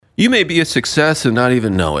You may be a success and not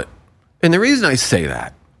even know it. And the reason I say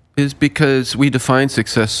that is because we define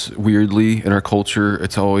success weirdly in our culture.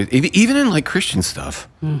 It's always, even in like Christian stuff.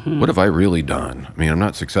 Mm-hmm. What have I really done? I mean, I'm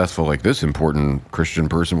not successful like this important Christian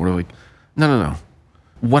person. What are like? No.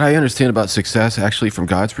 What I understand about success, actually, from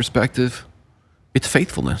God's perspective, it's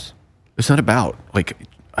faithfulness. It's not about like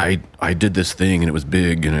I did this thing and it was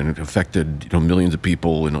big and it affected millions of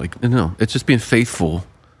people and like no. It's just being faithful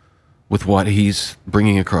with what He's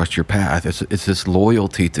bringing across your path. It's this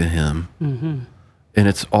loyalty to Him. Mm-hmm. And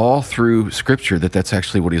it's all through Scripture that's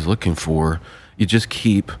actually what He's looking for. You just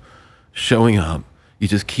keep showing up. You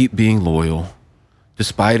just keep being loyal.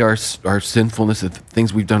 Despite our sinfulness, the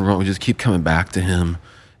things we've done wrong, we just keep coming back to Him.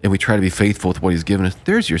 And we try to be faithful with what He's given us.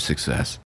 There's your success.